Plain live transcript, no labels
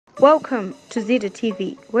Welcome to Zida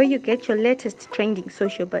TV, where you get your latest trending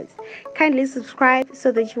social buzz. Kindly subscribe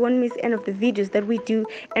so that you won't miss any of the videos that we do,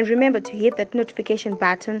 and remember to hit that notification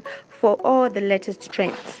button for all the latest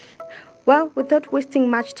trends. Well, without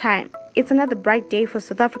wasting much time, it's another bright day for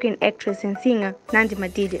South African actress and singer Nandi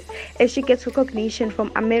Madida as she gets recognition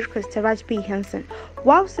from America's Taraji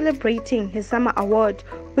while celebrating her summer award,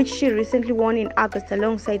 which she recently won in August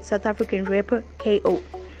alongside South African rapper KO.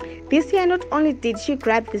 This year, not only did she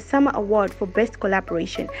grab the Summer Award for Best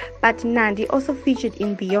Collaboration, but Nandi also featured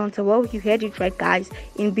in Beyonce, well, you heard it right guys,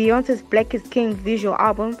 in Beyonce's Black is King visual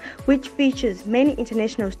album, which features many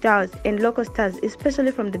international stars and local stars,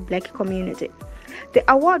 especially from the black community. The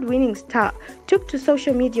award-winning star took to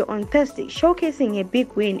social media on Thursday, showcasing a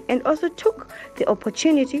big win, and also took the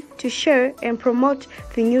opportunity to share and promote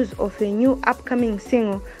the news of her new upcoming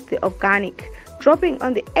single, The Organic, dropping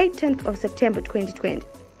on the 18th of September 2020.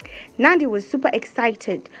 Nandi was super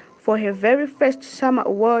excited for her very first summer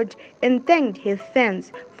award and thanked her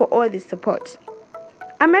fans for all the support.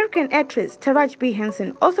 American actress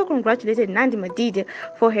Taraji also congratulated Nandi Madida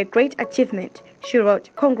for her great achievement. She wrote,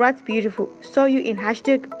 "Congrats beautiful, saw you in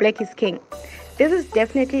 #Black is King." This is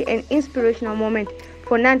definitely an inspirational moment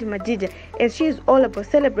for Nandi Madida as she is all about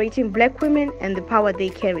celebrating black women and the power they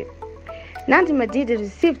carry. Nandi Madida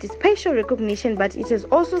received special recognition, but it has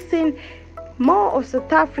also seen more of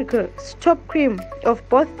South Africa's top cream of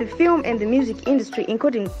both the film and the music industry,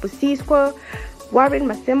 including Busisco, Warren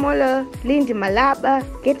Masemola, Lindy Malaba,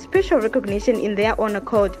 get special recognition in their own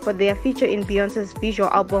accord for their feature in Beyonce's visual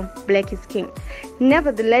album Black is King.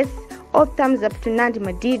 Nevertheless, all thumbs up to Nandi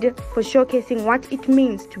Madida for showcasing what it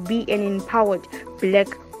means to be an empowered black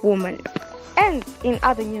woman. And in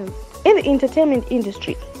other news, in the entertainment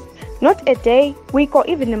industry, not a day, week, or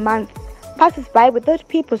even a month passes by without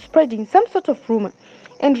people spreading some sort of rumor.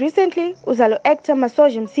 And recently, Uzalo Actor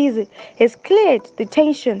Masoja Msiza has cleared the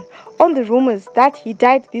tension on the rumors that he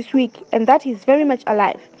died this week and that he's very much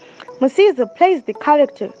alive. Msiza plays the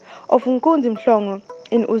character of Nkundi Mhlongo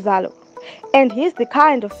in Uzalo, and he's the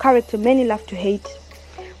kind of character many love to hate.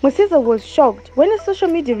 Msiza was shocked when a social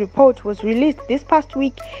media report was released this past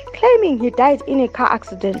week claiming he died in a car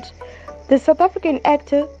accident. The South African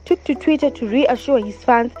actor took to Twitter to reassure his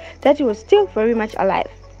fans that he was still very much alive.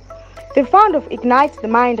 The founder of Ignite the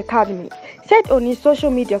Mind Academy said on his social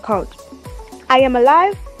media account, "I am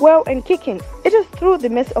alive, well and kicking. It is through the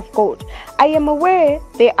mercy of God. I am aware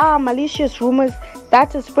there are malicious rumors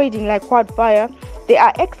that are spreading like wildfire. They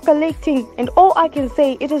are escalating, and all I can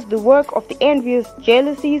say, it is the work of the envious,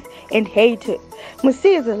 jealousies and haters."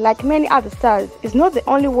 Msiza, like many other stars, is not the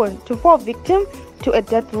only one to fall victim to a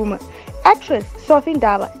death rumor. Actress Sophie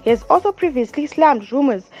Ndaba has also previously slammed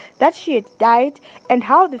rumors that she had died and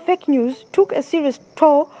how the fake news took a serious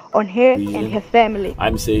toll on her and her family.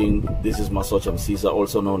 I'm saying this is Masoja Msiza,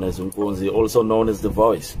 also known as Nkunzi, also known as The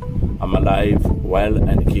Voice. I'm alive, well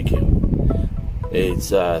and kicking. It's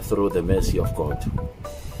through the mercy of God.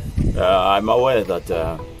 I'm aware that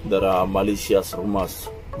there are malicious rumors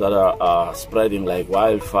that are spreading like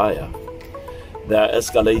wildfire. They are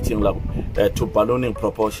escalating to ballooning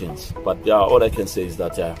proportions. But all I can say is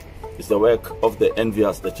that it's the work of the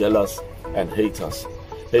envious, the jealous, and haters.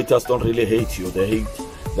 Haters don't really hate you. They hate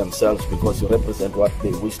themselves because you represent what they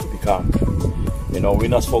wish to become. You know,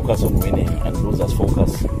 winners focus on winning and losers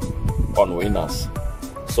focus on winners.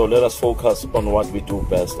 So let us focus on what we do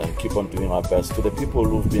best and keep on doing our best. To the people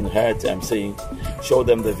who've been hurt, I'm saying, show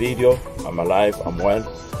them the video. I'm alive, I'm well,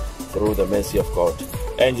 through the mercy of God.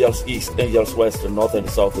 Angels East, Angels West, and North and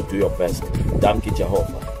South, to do your best. Thank you,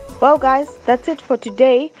 Jehovah. Well guys, that's it for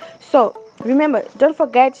today. So remember, don't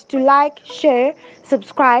forget to like, share,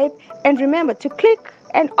 subscribe, and remember to click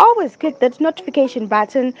and always click that notification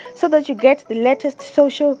button so that you get the latest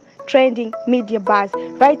social trending media buzz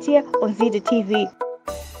right here on Zida TV.